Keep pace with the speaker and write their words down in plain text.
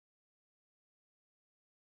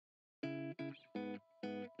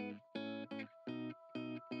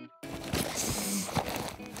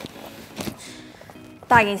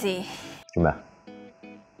大件事。做咩啊？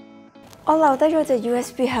我留低咗隻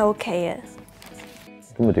USB 喺屋企啊。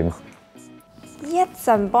咁咪點啊？一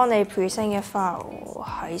陣幫你 present 嘅 file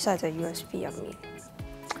喺晒隻 USB 入面。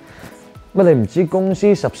乜你唔知公司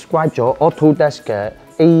subscribe 咗 Autodesk 嘅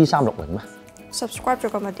A360咩 subscribe 咗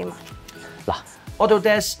咁又點啊？嗱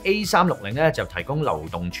Autodesk A360咧就提供流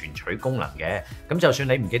動存取功能嘅，咁就算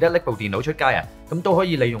你唔記得拎部電腦出街啊，咁都可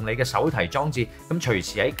以利用你嘅手提裝置，咁隨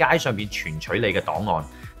時喺街上邊存取你嘅檔案。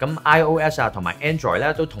咁 iOS 啊同埋 Android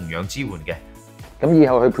咧都同樣支援嘅。咁以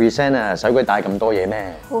後去 present 啊，使鬼帶咁多嘢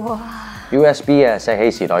咩哇 ？USB 啊，石器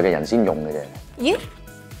時代嘅人先用嘅啫。咦？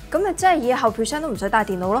咁咪即係以後 present 都唔使帶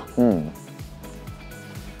電腦咯？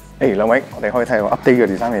兩位，我哋可以睇個 update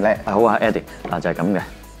嘅 design 未咧？好啊 ，Eddy，嗱就係咁嘅，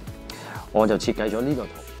我就設計咗呢個圖。